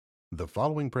The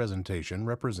following presentation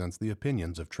represents the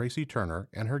opinions of Tracy Turner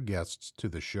and her guests to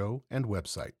the show and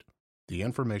website. The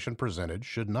information presented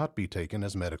should not be taken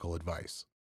as medical advice.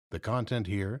 The content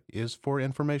here is for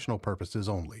informational purposes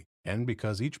only, and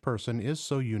because each person is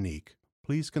so unique,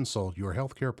 please consult your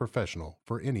healthcare professional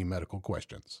for any medical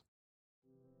questions.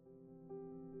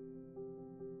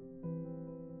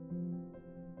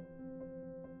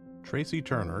 Tracy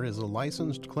Turner is a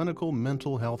licensed clinical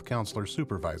mental health counselor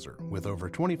supervisor with over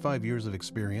 25 years of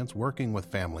experience working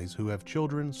with families who have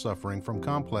children suffering from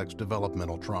complex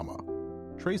developmental trauma.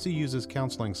 Tracy uses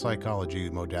counseling psychology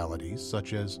modalities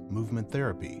such as movement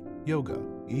therapy, yoga,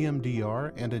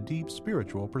 EMDR, and a deep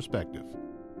spiritual perspective.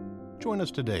 Join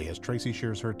us today as Tracy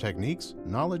shares her techniques,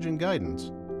 knowledge, and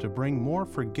guidance to bring more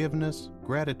forgiveness,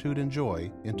 gratitude, and joy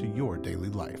into your daily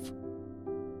life.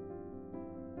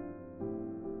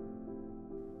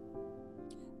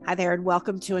 Hi there, and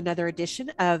welcome to another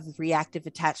edition of Reactive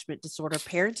Attachment Disorder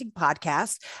Parenting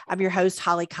Podcast. I'm your host,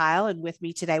 Holly Kyle, and with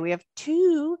me today we have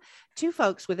two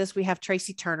folks with us. We have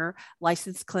Tracy Turner,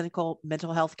 licensed clinical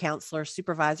mental health counselor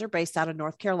supervisor based out of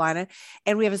North Carolina,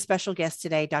 and we have a special guest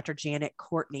today, Dr. Janet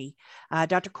Courtney.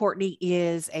 Dr. Courtney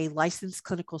is a licensed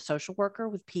clinical social worker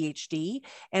with PhD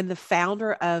and the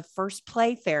founder of First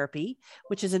Play Therapy,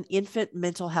 which is an infant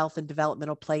mental health and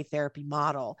developmental play therapy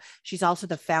model. She's also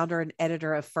the founder and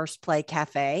editor of First Play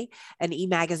Cafe, an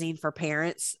e-magazine for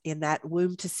parents in that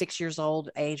womb to 6 years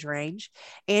old age range.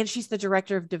 And she's the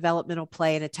director of Developmental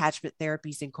Play and Attachment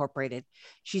Therapies Incorporated.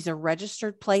 She's a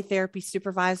registered play therapy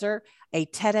supervisor, a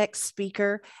TEDx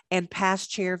speaker, and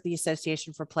past chair of the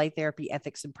Association for Play Therapy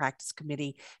Ethics and Practice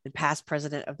Committee, and past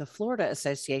president of the Florida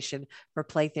Association for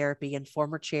Play Therapy, and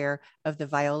former chair of the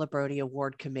Viola Brody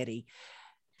Award Committee.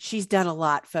 She's done a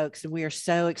lot, folks, and we are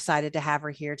so excited to have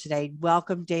her here today.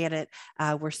 Welcome, Janet.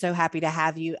 We're so happy to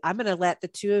have you. I'm going to let the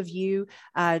two of you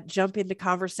jump into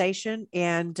conversation,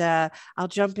 and I'll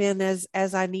jump in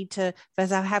as I need to,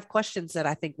 as I have questions that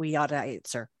I think we ought to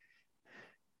answer.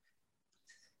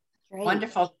 Great.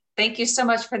 Wonderful. Thank you so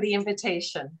much for the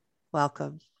invitation.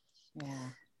 Welcome. Yeah.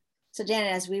 So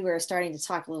Janet, as we were starting to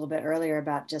talk a little bit earlier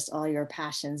about just all your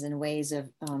passions and ways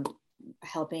of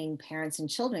helping parents and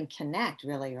children connect,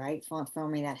 really, right?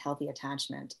 Forming that healthy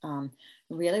attachment.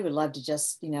 Really would love to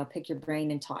just, pick your brain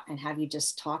and talk and have you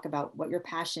just talk about what your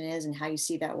passion is and how you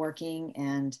see that working,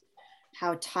 and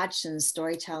how touch and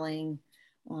storytelling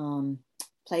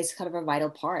plays kind of a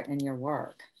vital part in your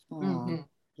work.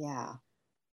 Yeah.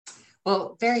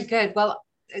 Well, very good. Well,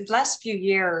 the last few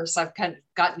years, I've kind of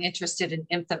gotten interested in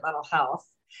infant mental health,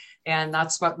 and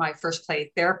that's what my First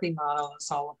Play Therapy model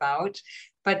is all about.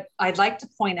 But I'd like to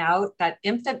point out that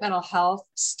infant mental health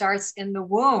starts in the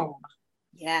womb.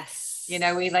 Yes.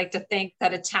 We like to think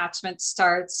that attachment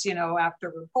starts,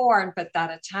 after we're born, but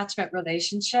that attachment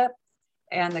relationship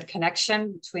and the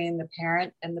connection between the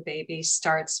parent and the baby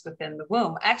starts within the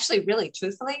womb. Actually, really,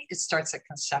 truthfully, it starts at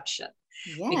conception.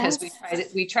 Yes.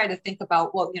 Because we try to think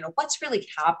about, well, what's really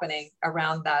happening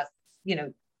around that,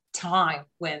 time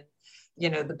when,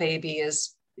 the baby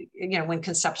is, when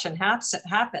conception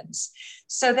happens.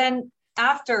 So then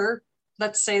after,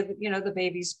 let's say, the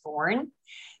baby's born.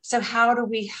 So how do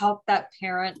we help that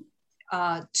parent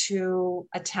to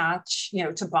attach,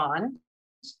 to bond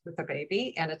with the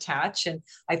baby and attach? And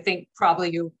I think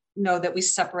probably you know that we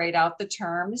separate out the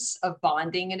terms of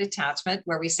bonding and attachment,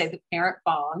 where we say the parent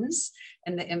bonds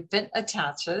and the infant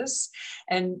attaches.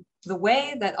 And the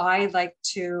way that I like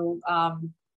to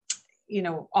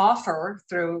offer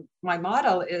through my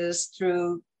model is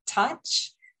through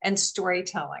touch and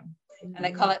storytelling. Mm-hmm. And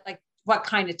I call it like, what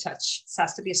kind of touch? It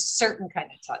has to be a certain kind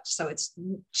of touch. So it's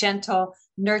gentle,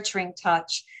 nurturing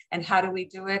touch. And how do we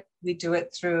do it? We do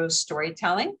it through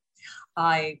storytelling.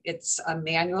 It's a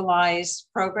manualized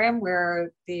program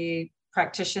where the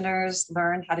practitioners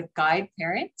learn how to guide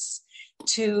parents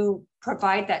to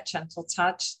provide that gentle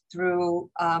touch through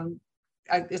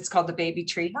it's called the baby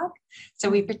tree hug. So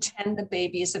we pretend the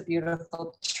baby is a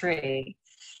beautiful tree.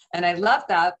 And I love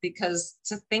that, because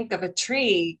to think of a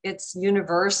tree, it's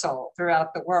universal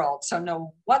throughout the world. So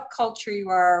no what culture you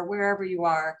are, wherever you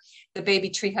are, the baby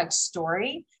tree hug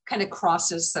story kind of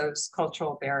crosses those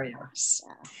cultural barriers.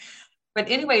 Yeah. But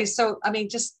anyway, so,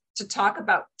 just to talk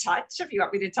about touch, if you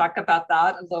want me to talk about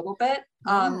that a little bit,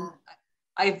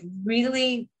 I've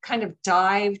really kind of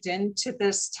dived into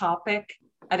this topic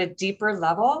at a deeper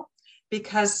level,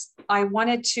 because I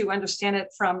wanted to understand it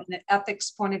from an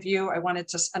ethics point of view. I wanted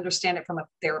to understand it from a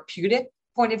therapeutic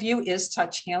point of view, is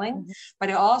touch healing, mm-hmm. but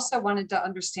I also wanted to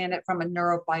understand it from a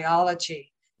neurobiology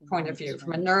point of view,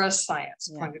 from a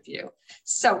neuroscience point of view.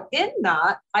 So in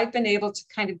that, I've been able to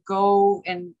kind of go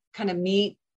and kind of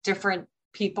meet different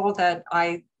people that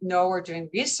I know are doing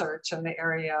research in the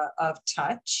area of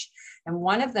touch. And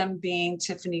one of them being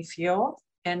Tiffany Field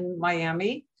in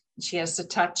Miami. She has the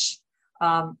Touch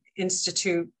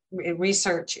Institute,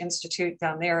 Research Institute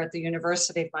down there at the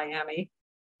University of Miami.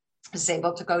 I was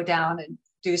able to go down and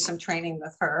do some training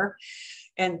with her.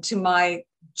 And to my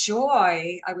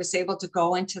joy, I was able to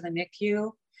go into the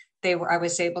NICU. I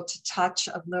was able to touch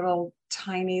a little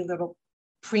tiny little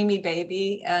preemie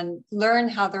baby and learn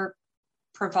how they're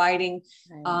providing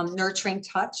nurturing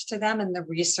touch to them and the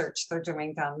research they're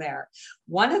doing down there.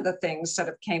 One of the things that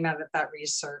have came out of that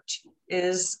research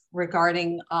is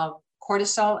regarding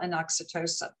cortisol and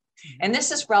oxytocin. And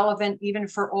this is relevant even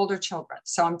for older children.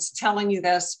 So I'm telling you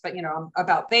this, but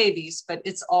about babies, but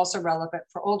it's also relevant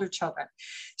for older children.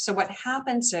 So what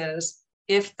happens is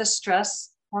if the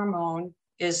stress hormone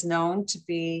is known to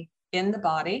be in the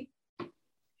body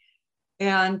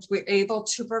and we're able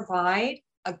to provide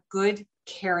a good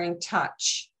caring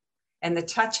touch, and the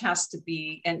touch has to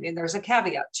be, and there's a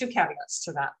caveat, 2 caveats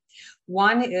to that.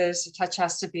 One is the touch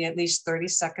has to be at least 30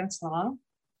 seconds long.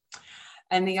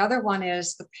 And the other one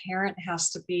is the parent has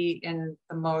to be in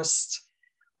the most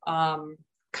kind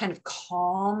of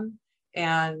calm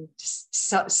and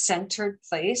centered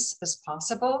place as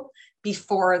possible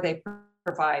before they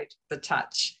provide the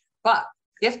touch. But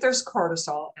if there's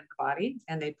cortisol in the body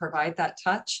and they provide that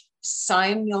touch,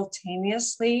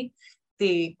 simultaneously,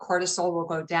 the cortisol will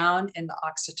go down and the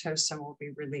oxytocin will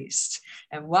be released.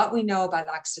 And what we know about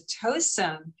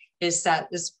oxytocin is that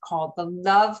it's called the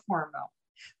love hormone,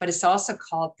 but it's also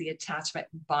called the attachment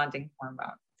and bonding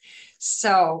hormone.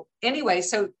 So anyway,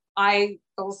 so I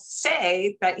will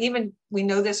say that even we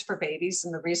know this for babies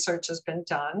and the research has been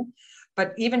done,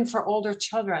 but even for older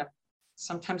children,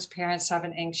 sometimes parents have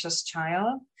an anxious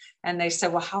child and they say,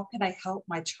 well, how can I help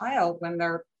my child when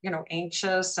they're,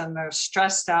 anxious and they're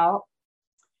stressed out?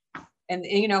 And,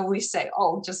 we say,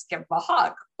 oh, just give them a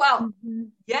hug. Well,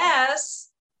 yes,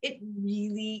 it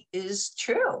really is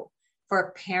true. For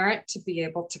a parent to be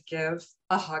able to give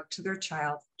a hug to their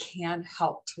child can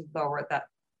help to lower that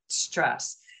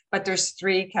stress. But there's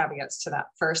 3 caveats to that.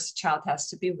 First, the child has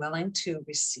to be willing to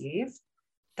receive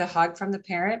the hug from the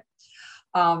parent.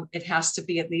 It has to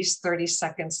be at least 30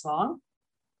 seconds long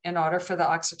in order for the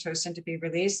oxytocin to be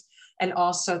released. And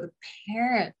also the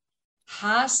parent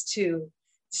has to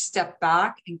step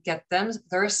back and get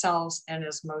themselves in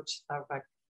as much of a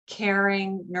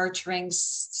caring, nurturing,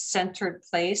 centered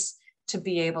place to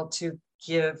be able to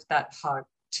give that hug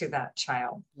to that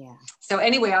child. Yeah. So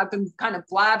anyway, I've been kind of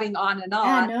blabbing on and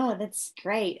on. Yeah, no, that's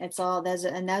great. It's all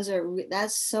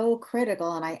that's so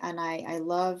critical. And I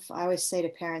always say to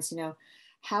parents,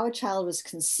 how a child was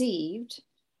conceived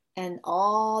and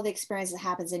all the experience that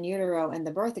happens in utero and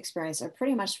the birth experience are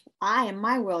pretty much, in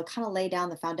my world, kind of lay down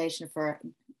the foundation for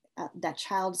that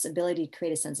child's ability to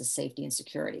create a sense of safety and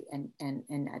security and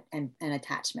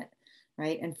attachment.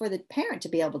 Right. And for the parent to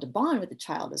be able to bond with the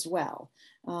child as well.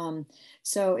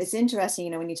 So it's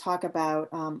interesting, when you talk about,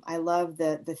 I love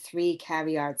the 3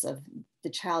 caveats of the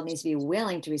child needs to be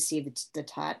willing to receive the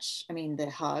touch. the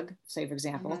hug, say, for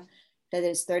example, that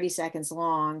it's 30 seconds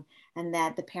long and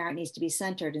that the parent needs to be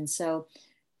centered. And so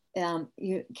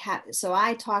so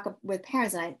I talk with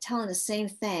parents and I tell them the same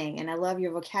thing. And I love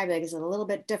your vocabulary because it's a little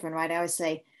bit different, right? I always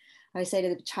say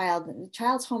to the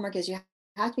child's homework is you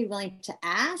have to be willing to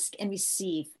ask and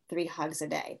receive 3 hugs a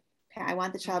day. I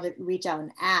want the child to reach out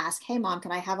and ask, hey, mom,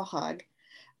 can I have a hug?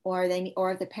 Or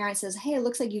if the parent says, hey, it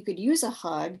looks like you could use a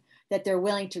hug, that they're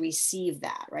willing to receive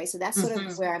that, right? So that's sort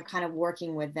of where I'm kind of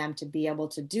working with them to be able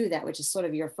to do that, which is sort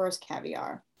of your first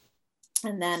caveat.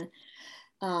 And then,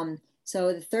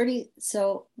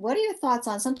 so what are your thoughts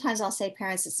on, sometimes I'll say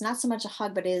parents, it's not so much a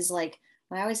hug, but it is like,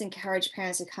 I always encourage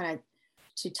parents to kind of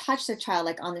to touch their child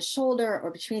like on the shoulder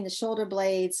or between the shoulder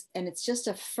blades. And it's just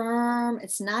a firm,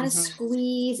 it's not a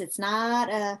squeeze. It's not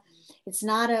a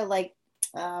like,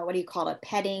 what do you call it?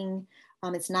 Petting.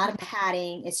 It's not a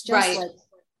patting. It's just like,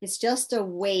 it's just a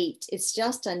weight. It's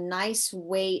just a nice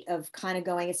weight of kind of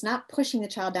going, it's not pushing the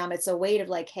child down, but it's a weight of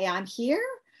like, hey, I'm here.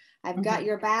 I've got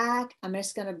your back. I'm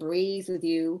just going to breathe with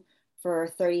you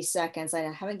for 30 seconds.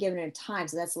 I haven't given it time.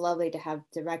 So that's lovely to have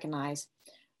to recognize.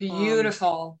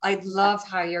 Beautiful. I love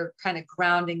how you're kind of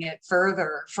grounding it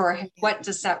further for what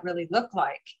does that really look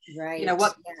like? Right.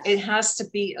 It has to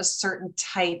be a certain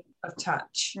type of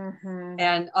touch.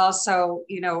 And also,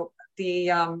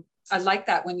 I like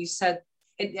that when you said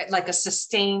it, like a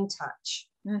sustained touch.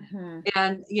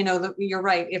 And, you're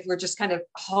right. If we're just kind of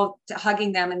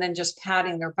hugging them and then just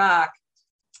patting their back,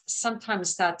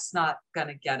 sometimes that's not going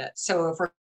to get it. So if we're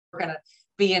going to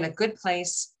be in a good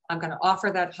place, I'm going to offer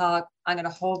that hug. I'm going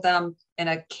to hold them in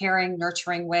a caring,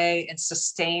 nurturing way and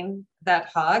sustain that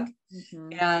hug.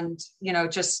 And,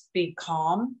 just be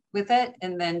calm with it,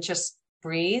 and then just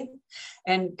breathe.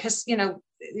 And because, a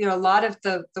lot of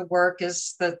the work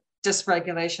is the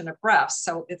dysregulation of breath.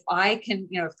 So if I can,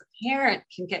 if the parent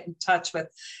can get in touch with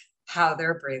how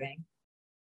they're breathing,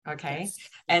 okay,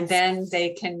 and then they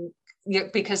can,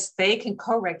 because they can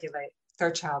co-regulate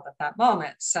their child at that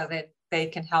moment, so that they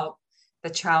can help the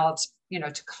child's,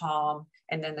 to calm,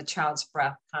 and then the child's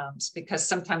breath comes. Because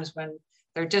sometimes when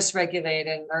they're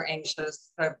dysregulated and they're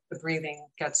anxious, the breathing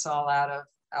gets all out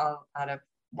of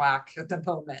whack at the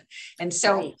moment. And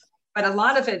so, but a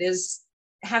lot of it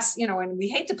has, and we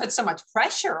hate to put so much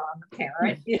pressure on the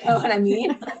parent, you know what I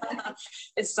mean?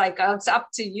 It's like, oh, it's up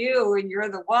to you and you're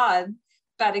the one.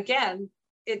 But again,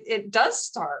 it does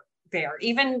start there,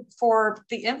 even for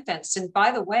the infants. And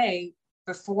by the way,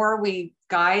 before we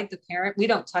guide the parent, we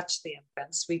don't touch the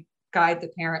infants. We guide the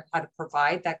parent how to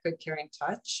provide that good caring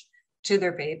touch to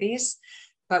their babies.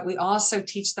 But we also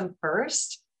teach them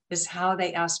first is how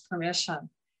they ask permission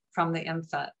from the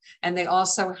infant. And they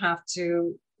also have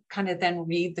to kind of then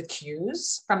read the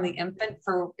cues from the infant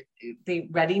for the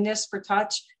readiness for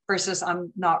touch versus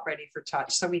I'm not ready for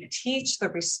touch. So we teach the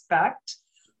respect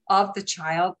of the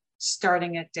child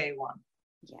starting at day one.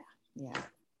 Yeah.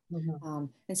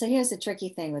 And so here's the tricky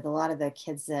thing with a lot of the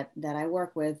kids that I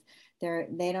work with.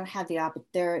 They don't have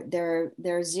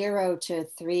their 0 to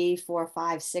 3, 4,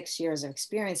 5, 6 years of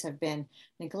experience have been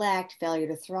neglect, failure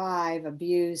to thrive,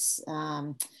 abuse,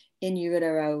 in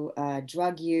utero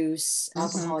drug use,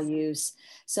 alcohol use.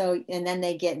 So, and then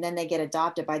they get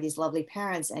adopted by these lovely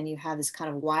parents, and you have this kind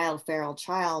of wild feral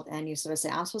child, and you sort of say,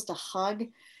 I'm supposed to hug,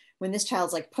 when this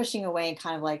child's like pushing away and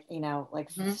kind of like,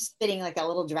 spitting like a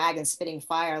little dragon spitting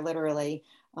fire, literally,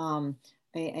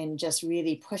 and just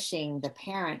really pushing the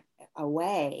parent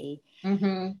away.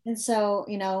 And so,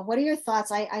 what are your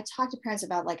thoughts? I talk to parents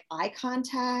about like eye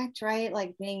contact, right?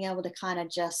 Like being able to kind of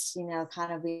just,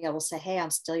 kind of be able to say, hey, I'm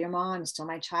still your mom, I'm still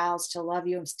my child, still love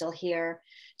you, I'm still here.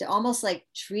 To almost like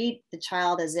treat the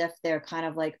child as if they're kind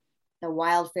of like the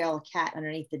wild feral cat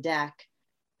underneath the deck,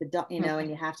 and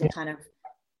you have to kind of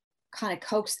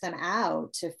coax them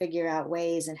out to figure out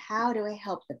ways, and how do I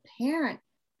help the parent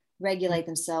regulate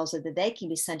themselves so that they can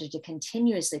be centered to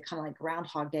continuously, kind of like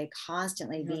Groundhog Day,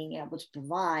 constantly being able to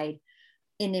provide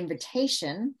an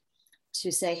invitation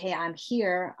to say, hey, I'm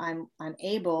here, I'm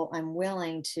able, I'm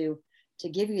willing to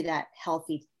give you that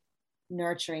healthy,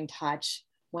 nurturing touch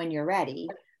when you're ready.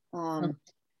 And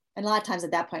a lot of times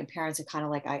at that point, parents are kind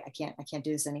of like, I can't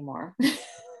do this anymore.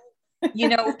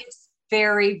 It's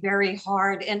very, very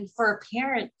hard. And for a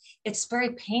parent, it's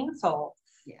very painful.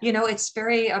 It's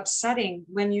very upsetting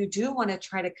when you do want to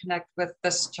try to connect with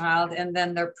this child and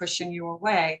then they're pushing you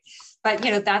away. But,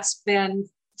 that's been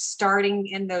starting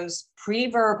in those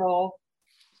pre-verbal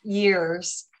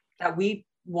years that we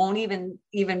won't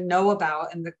even know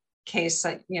about in the case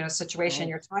that, situation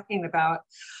you're talking about.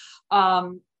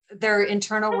 Their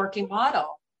internal working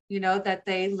model, that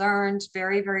they learned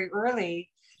very, very early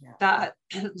that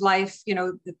life,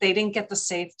 they didn't get the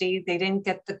safety, they didn't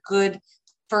get the good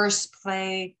first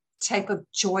play type of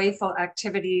joyful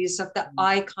activities of the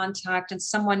eye contact and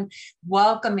someone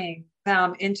welcoming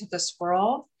them into this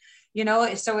world,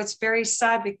 so it's very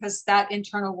sad because that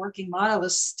internal working model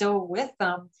is still with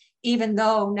them, even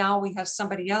though now we have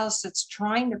somebody else that's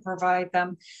trying to provide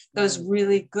them those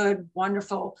really good,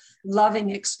 wonderful,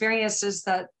 loving experiences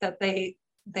that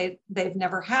they've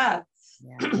never had.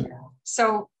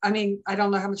 So, I mean, I don't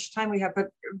know how much time we have, but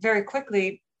very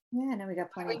quickly, we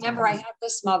got plenty. Remember, I had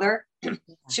this mother.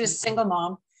 She was a single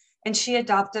mom, and she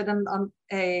adopted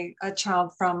a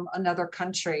child from another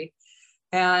country,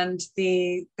 and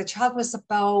the child was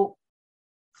about,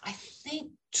 I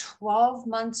think, 12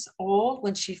 months old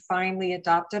when she finally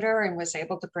adopted her and was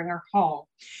able to bring her home.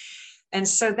 And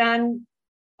so then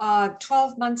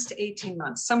 12 months to 18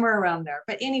 months, somewhere around there.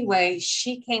 But anyway,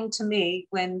 she came to me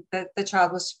when the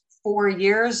child was 4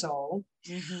 years old.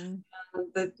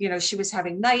 She was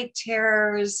having night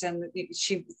terrors, and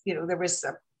she, there was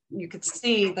you could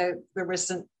see that there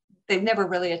wasn't, they never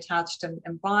really attached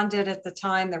and bonded at the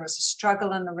time. There was a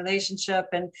struggle in the relationship.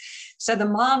 And so the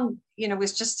mom,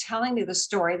 was just telling me the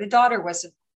story. The daughter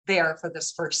wasn't there for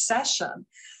this first session.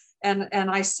 And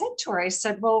I said to her, I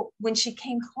said, well, when she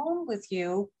came home with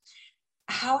you,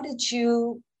 how did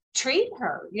you treat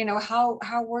her?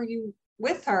 How were you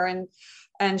with her?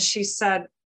 And she said,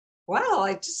 well,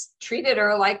 I just treated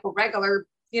her like a regular,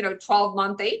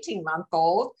 12-month,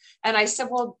 18-month-old. And I said,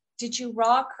 well, did you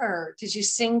rock her? Did you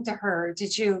sing to her?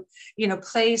 Did you,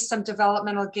 play some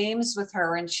developmental games with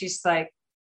her? And she's like,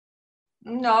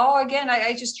 no, again,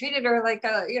 I just treated her like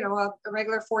a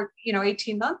regular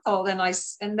 18-month-old.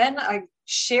 And then I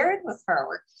shared with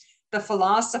her the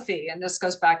philosophy. And this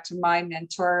goes back to my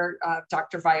mentor,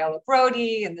 Dr. Viola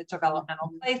Brody, and the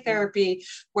developmental play therapy,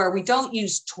 where we don't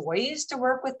use toys to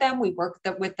work with them. We work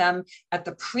with them at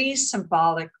the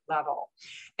pre-symbolic level.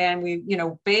 And we,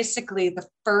 basically the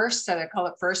first, that I call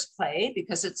it first play,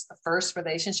 because it's the first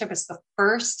relationship. It's the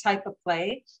first type of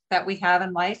play that we have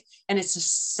in life. And it's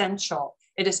essential.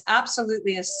 It is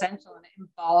absolutely essential. And it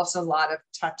involves a lot of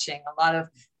touching, a lot of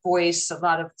voice, a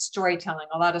lot of storytelling,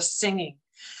 a lot of singing.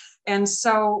 And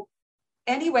so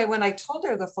anyway, when I told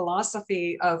her the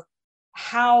philosophy of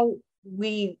how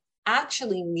we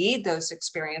actually need those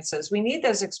experiences, we need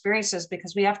those experiences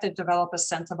because we have to develop a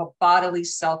sense of a bodily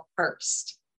self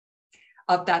first,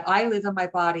 of that I live in my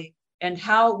body, and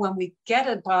how when we get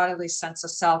a bodily sense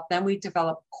of self, then we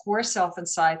develop core self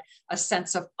inside, a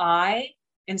sense of I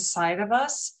inside of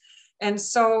us. And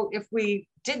so if we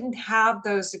didn't have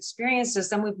those experiences,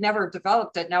 then we've never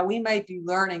developed it. Now we might be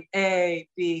learning A,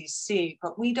 B, C,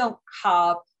 but we don't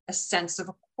have a sense of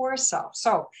a core self.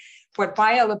 So what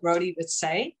Viola Brody would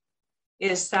say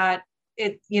is that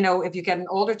if you get an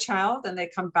older child and they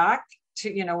come back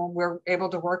to, when we're able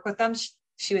to work with them,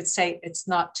 she would say, it's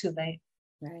not too late.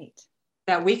 Right.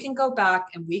 That we can go back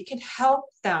and we can help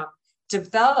them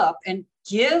develop and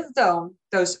give them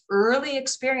those early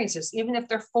experiences, even if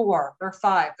they're 4, they're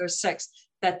 5, they're 6,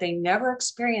 that they never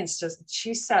experienced. As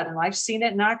she said, and I've seen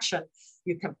it in action,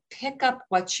 you can pick up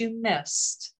what you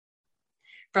missed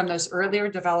from those earlier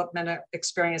developmental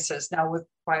experiences. Now with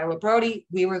Viola Brody,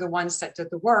 we were the ones that did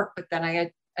the work, but then I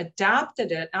had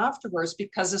adapted it afterwards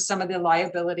because of some of the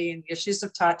liability and issues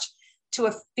of touch to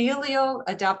a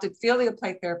adapted filial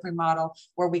play therapy model,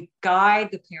 where we guide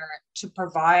the parent to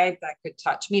provide that good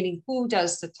touch, meaning who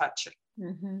does the touching.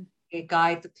 Mm-hmm. We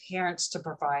guide the parents to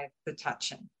provide the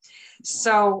touching.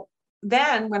 So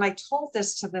then when I told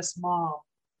this to this mom,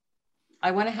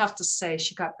 I want to have to say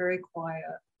she got very quiet.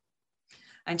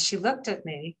 And she looked at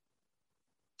me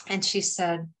and she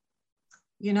said,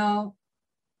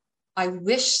 I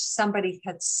wish somebody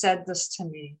had said this to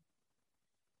me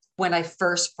when I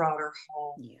first brought her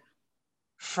home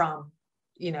from,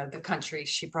 the country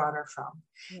she brought her from.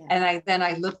 Yeah. And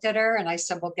I looked at her and I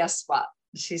said, well, guess what?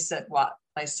 She said, what?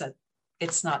 I said,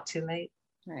 it's not too late.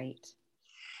 Right.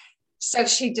 So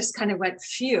she just kind of went,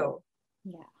 phew.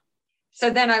 Yeah. So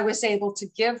then I was able to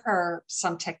give her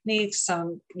some techniques,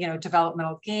 some,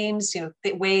 developmental games,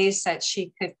 the ways that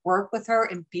she could work with her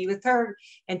and be with her,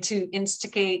 and to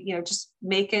instigate, just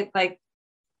make it like,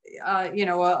 a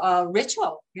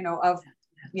ritual, of,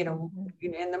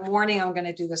 in the morning, I'm going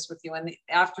to do this with you. In the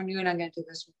afternoon, I'm going to do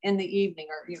this in the evening,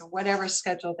 or, whatever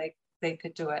schedule they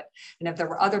could do it. And if there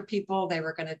were other people, they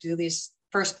were going to do these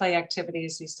first play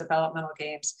activities, these developmental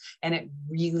games, and it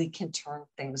really can turn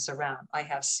things around. I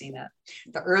have seen it.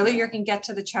 The earlier you can get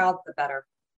to the child, the better.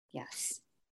 Yes.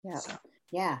 Yeah. So.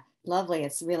 Yeah. Lovely.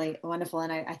 It's really wonderful.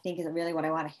 And I think really what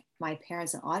I want my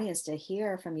parents and audience to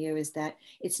hear from you is that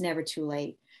it's never too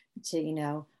late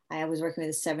to, I was working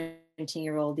with a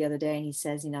 17-year-old the other day, and he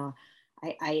says,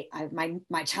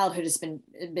 my childhood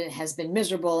has been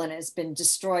miserable and it's been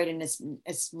destroyed and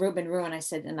it's been ruined. I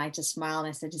said, and I just smiled and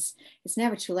I said, it's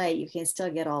never too late. You can still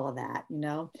get all of that,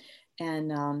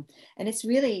 and it's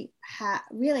really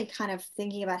kind of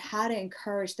thinking about how to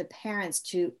encourage the parents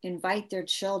to invite their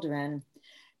children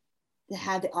to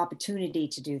have the opportunity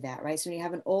to do that, right? So when you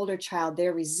have an older child,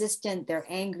 they're resistant, they're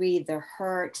angry, they're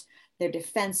hurt, they're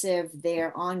defensive,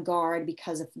 they're on guard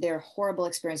because of their horrible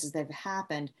experiences that have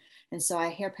happened. And so I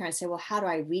hear parents say, well, how do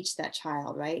I reach that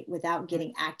child, right? Without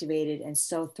getting activated and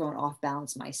so thrown off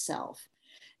balance myself.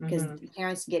 Because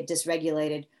parents get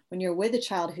dysregulated. When you're with a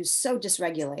child who's so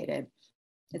dysregulated,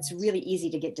 it's really easy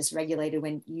to get dysregulated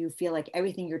when you feel like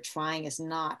everything you're trying is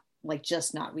not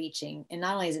reaching. And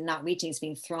not only is it not reaching, it's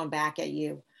being thrown back at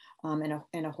you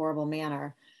in a horrible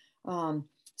manner.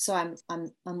 So I'm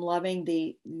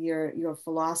loving your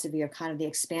philosophy, or kind of the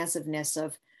expansiveness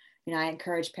of, I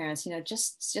encourage parents,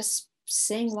 just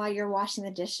sing while you're washing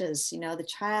the dishes. The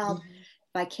child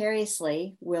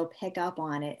vicariously will pick up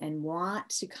on it and want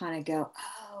to kind of go,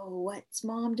 oh, what's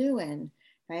mom doing?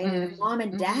 Right. And if mom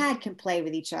and dad can play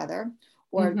with each other,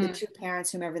 or the two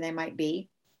parents, whomever they might be,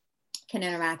 can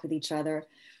interact with each other,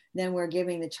 then we're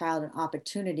giving the child an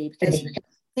opportunity. Because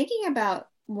thinking about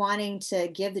wanting to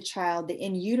give the child the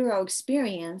in utero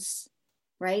experience,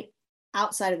 right,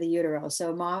 outside of the utero.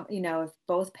 So mom, if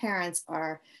both parents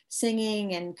are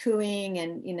singing and cooing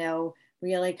and,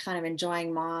 really kind of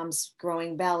enjoying mom's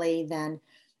growing belly,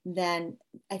 then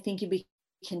I think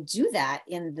can do that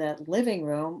in the living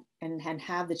room and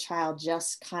have the child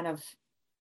just kind of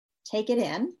take it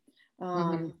in,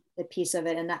 the piece of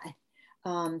it.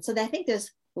 And so I think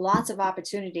there's lots of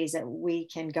opportunities that we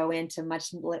can go into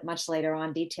much later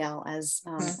on detail as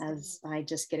I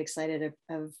just get excited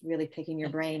of really picking your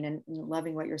brain and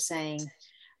loving what you're saying,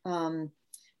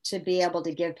 to be able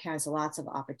to give parents lots of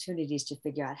opportunities to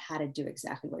figure out how to do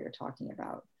exactly what you're talking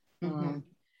about.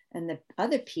 And the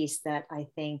other piece that I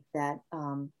think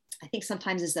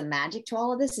sometimes is the magic to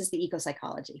all of this is the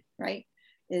eco-psychology, right?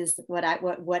 Is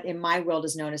what in my world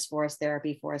is known as forest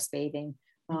therapy, forest bathing,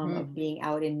 of being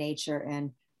out in nature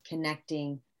and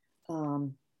connecting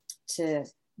to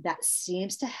that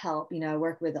seems to help. You know,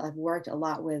 I've worked a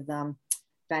lot with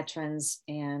veterans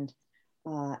and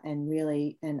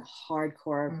really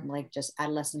hardcore, like just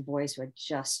adolescent boys who are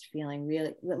just feeling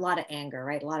really a lot of anger,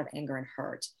 right? A lot of anger and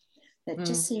hurt. That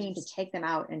just seeming to take them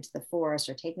out into the forest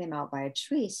or taking them out by a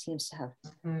tree seems to have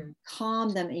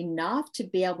calmed them enough to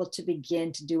be able to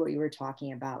begin to do what you were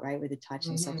talking about, right? With the touch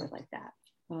and so forth like that.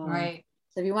 Right.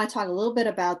 So if you want to talk a little bit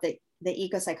about the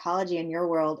eco-psychology in your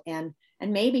world, and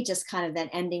maybe just kind of then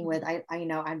ending with, I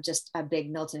know I'm just a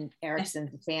big Milton Erickson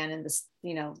fan, and this,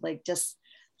 you know, like just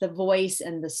the voice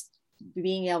and this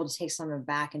being able to take someone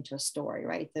back into a story,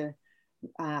 right?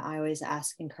 I always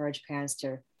encourage parents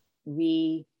to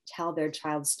retell their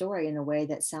child's story in a way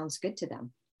that sounds good to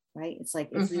them, right? It's like,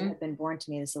 if you have been born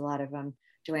to me, there's a lot of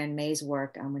Joanne May's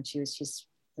work when she was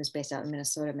based out in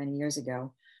Minnesota many years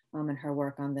ago, and her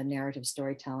work on the narrative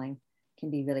storytelling can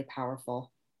be really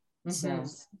powerful. So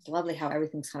it's lovely how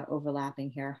everything's kind of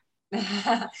overlapping here.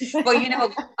 Well, you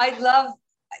know, I love,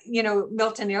 you know,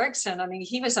 Milton Erickson. I mean,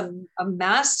 he was a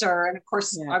master, and of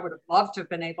course I would have loved to have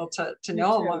been able to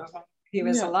know him when he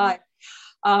was alive.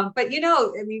 But, you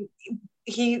know, I mean,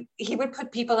 he would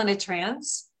put people in a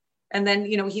trance, and then,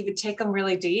 you know, he would take them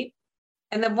really deep.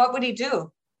 And then what would he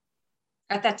do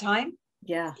at that time?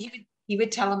 Yeah. He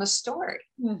would tell them a story.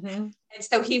 And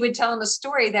so he would tell them a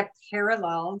story that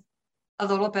paralleled a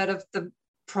little bit of the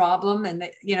problem and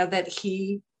that, you know,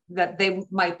 that they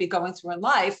might be going through in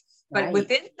life. But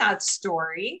within that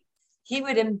story, he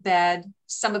would embed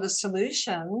some of the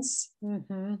solutions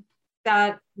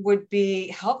that would be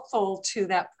helpful to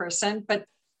that person. But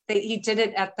he did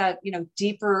it at that, you know,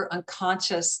 deeper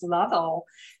unconscious level,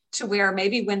 to where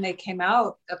maybe when they came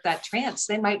out of that trance,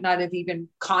 they might not have even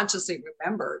consciously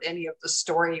remembered any of the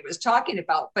story he was talking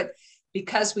about. But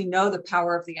because we know the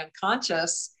power of the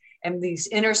unconscious and these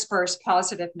interspersed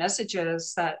positive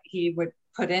messages that he would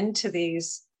put into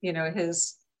these, you know,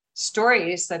 his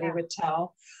stories that he would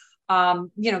tell,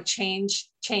 you know, change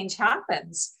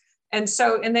happens. And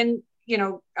so, and then, you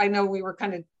know, I know we were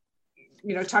kind of,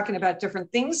 you know, talking about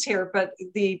different things here, but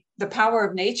the power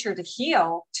of nature to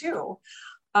heal too.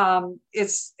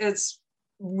 It's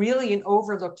really an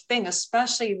overlooked thing,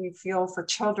 especially we feel for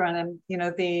children. And, you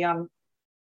know,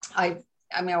 I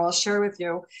mean, I will share with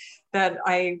you that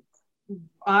I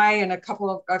and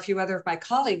a few other of my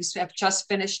colleagues have just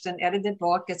finished an edited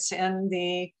book. It's in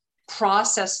the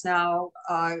process now.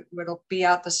 It'll be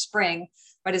out this spring,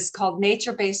 but it's called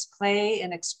Nature-Based Play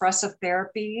and Expressive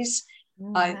Therapies,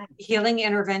 Healing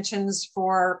Interventions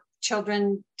for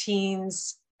Children,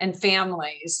 Teens, and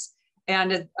Families.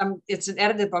 And it's an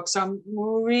edited book. So I'm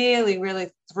really, really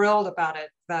thrilled about it,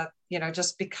 that, you know,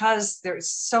 just because there's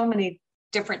so many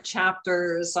different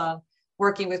chapters on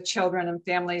working with children and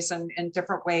families in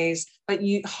different ways, but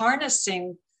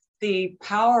harnessing the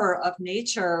power of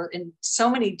nature in so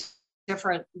many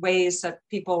different ways that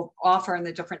people offer in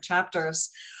the different chapters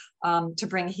to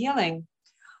bring healing.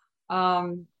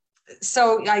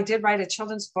 So I did write a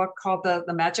children's book called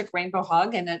The Magic Rainbow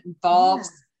Hug, and it involves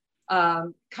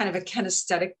kind of a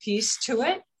kinesthetic piece to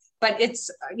it, but it's,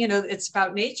 you know, it's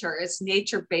about nature. It's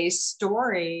nature-based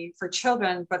story for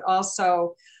children, but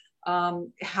also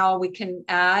how we can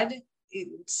add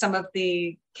some of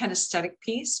the kinesthetic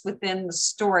piece within the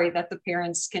story that the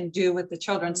parents can do with the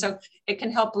children. So it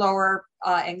can help lower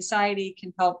anxiety,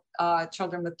 can help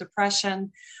children with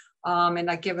depression.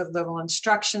 And I give a little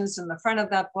instructions in the front of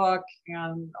that book,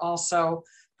 and also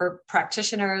for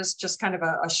practitioners, just kind of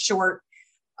a short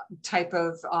type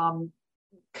of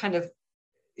kind of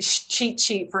cheat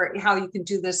sheet for how you can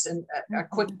do this in a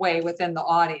quick way within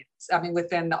the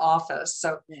within the office.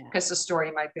 So because the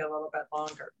story might be a little bit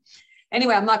longer.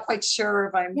 Anyway, I'm not quite sure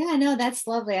if I'm. Yeah, no, that's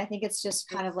lovely. I think it's just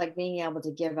kind of like being able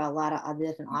to give a lot of other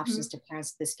different options to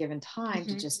parents at this given time,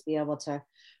 to just be able to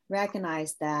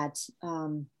recognize that.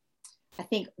 I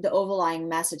think the overlying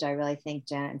message, I really think,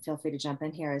 Janet, and feel free to jump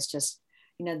in here, is just,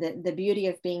 the beauty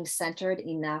of being centered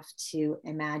enough to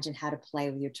imagine how to play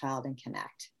with your child and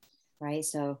connect, right?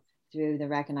 So through the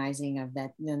recognizing of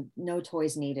that, no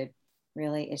toys needed,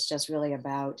 really. It's just really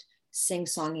about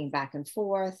sing-songing back and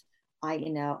forth,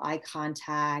 eye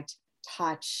contact,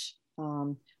 touch,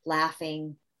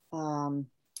 laughing,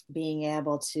 being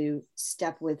able to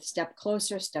step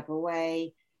closer, step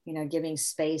away, giving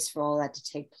space for all that to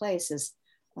take place is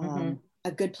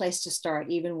a good place to start,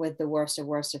 even with the worst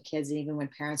of kids, even when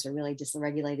parents are really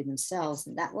dysregulated themselves.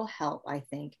 And that will help, I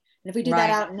think. And if we do that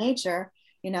out in nature,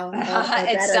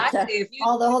 exactly.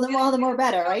 all the more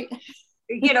better, right?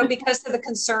 Because of the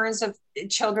concerns of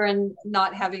children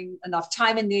not having enough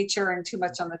time in nature and too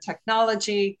much on the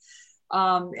technology.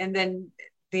 And then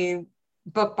the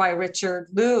book by Richard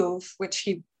Louv, which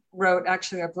he wrote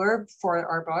actually a blurb for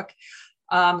our book,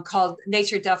 called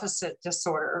Nature Deficit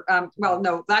Disorder.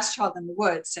 Last Child in the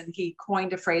Woods. And he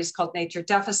coined a phrase called nature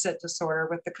deficit disorder,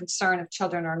 with the concern of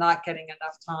children are not getting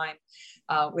enough time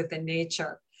within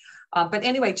nature. But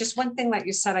anyway, just one thing that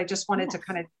you said, I just wanted to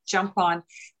kind of jump on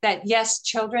that. Yes,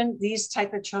 these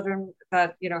type of children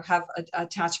that, have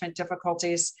attachment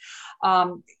difficulties,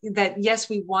 that yes,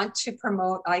 we want to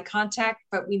promote eye contact,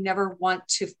 but we never want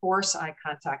to force eye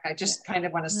contact. I just kind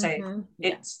of want to say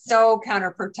it's so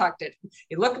counterproductive.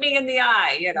 You look me in the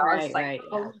eye, it's like,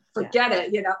 forget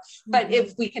it, but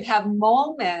if we could have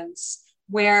moments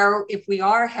where if we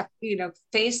are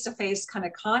face-to-face kind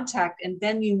of contact, and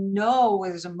then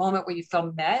there's a moment where you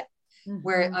feel met,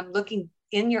 where I'm looking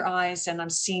in your eyes and I'm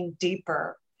seeing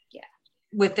deeper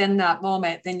within that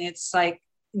moment, then it's like,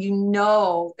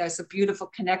 there's a beautiful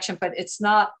connection, but it's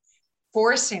not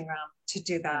forcing them to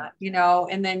do that,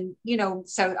 and then,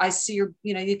 so I see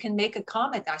you can make a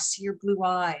comment, I see your blue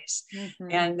eyes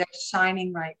and they're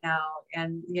shining right now.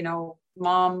 And,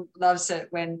 mom loves it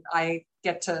when I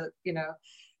get to,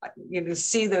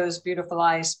 see those beautiful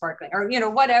eyes sparkling, or,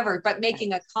 whatever, but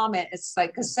making a comment, it's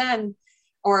like, because then,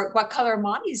 or what color are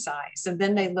mommy's eyes? And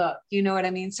then they look, you know what I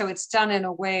mean? So it's done in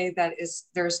a way that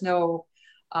there's no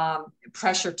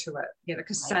pressure to it,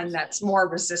 because then that's more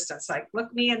resistance, like,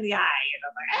 look me in the eye,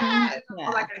 I'm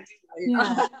not gonna do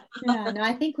that, No,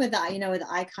 I think with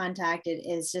eye contact, it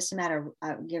is just a matter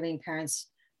of giving parents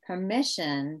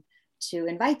permission to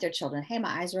invite their children. Hey, my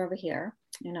eyes are over here.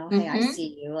 Hey, I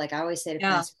see you. Like I always say to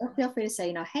parents, feel free to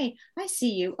say, hey, I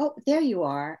see you. Oh, there you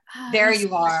are. There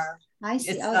you are. I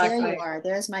see. Exactly. Oh, there you are.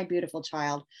 There's my beautiful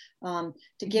child. To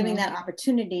giving that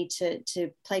opportunity to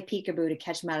play peekaboo, to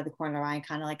catch them out of the corner of the eye,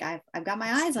 kind of like, I've got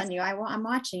my eyes on you. I'm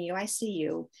watching you. I see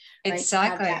you. Right?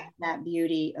 Exactly. That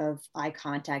beauty of eye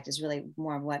contact is really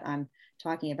more of what I'm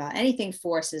talking about. Anything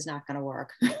forced is not going to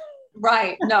work.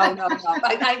 Right. No. And I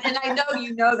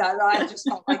know that. I just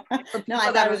felt like, no,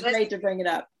 I thought it was great to bring it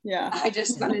up. Yeah. I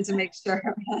just wanted to make sure.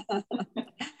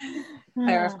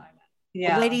 Clarify that.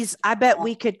 Yeah. Ladies, I bet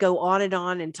we could go on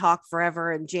and talk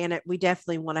forever. And Janet, we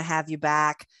definitely want to have you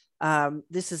back.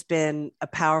 This has been a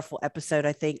powerful episode,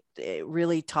 I think,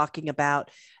 really talking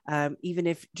about, even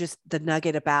if just the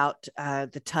nugget about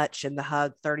the touch and the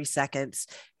hug, 30 seconds,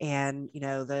 and,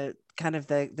 the kind of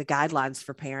the guidelines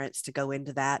for parents to go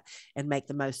into that and make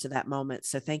the most of that moment.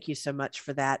 So thank you so much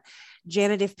for that.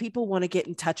 Janet, if people want to get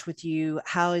in touch with you,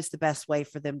 how is the best way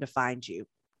for them to find you?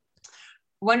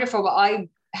 Wonderful. Well, I'm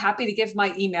happy to give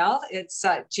my email. It's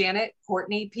Janet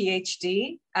Courtney,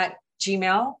 PhD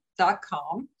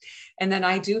 @gmail.com. And then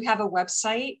I do have a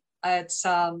website. It's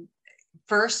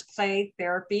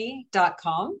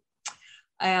firstplaytherapy.com.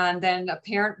 And then a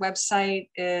parent website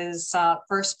is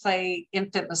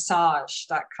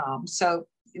firstplayinfantmassage.com. So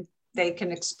they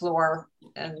can explore,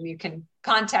 and you can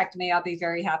contact me. I'll be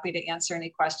very happy to answer any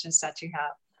questions that you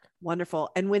have. Wonderful.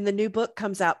 And when the new book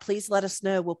comes out, please let us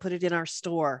know. We'll put it in our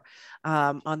store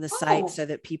on the site so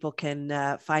that people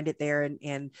can find it there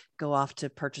and go off to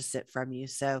purchase it from you.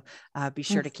 So be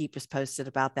sure to keep us posted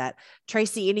about that.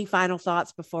 Tracy, any final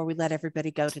thoughts before we let everybody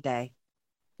go today?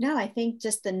 No, I think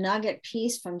just the nugget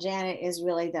piece from Janet is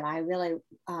really that I really,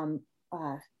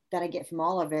 that I get from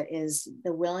all of it is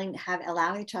allowing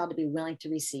a child to be willing to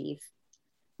receive.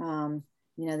 The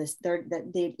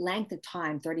length of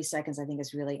time, 30 seconds, I think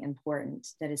is really important,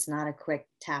 that it's not a quick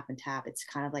tap and tap. It's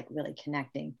kind of like really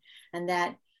connecting. And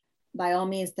that by all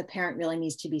means, the parent really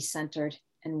needs to be centered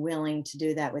and willing to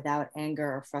do that without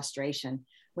anger or frustration,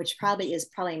 which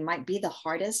probably might be the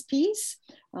hardest piece.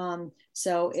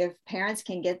 So if parents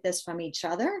can get this from each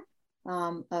other,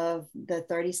 of the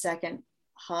 30-second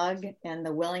hug and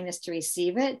the willingness to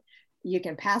receive it, you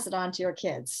can pass it on to your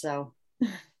kids. So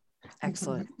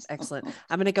excellent.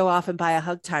 I'm going to go off and buy a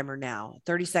hug timer now,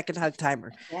 30-second hug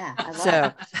timer.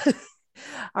 Yeah.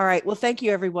 All right. Well, thank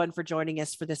you everyone for joining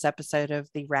us for this episode of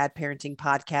the Rad Parenting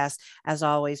Podcast. As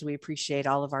always, we appreciate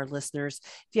all of our listeners.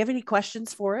 If you have any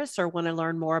questions for us or want to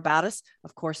learn more about us,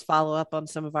 of course, follow up on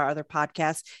some of our other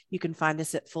podcasts. You can find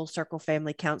us at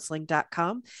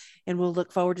fullcirclefamilycounseling.com, and we'll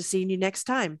look forward to seeing you next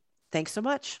time. Thanks so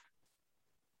much.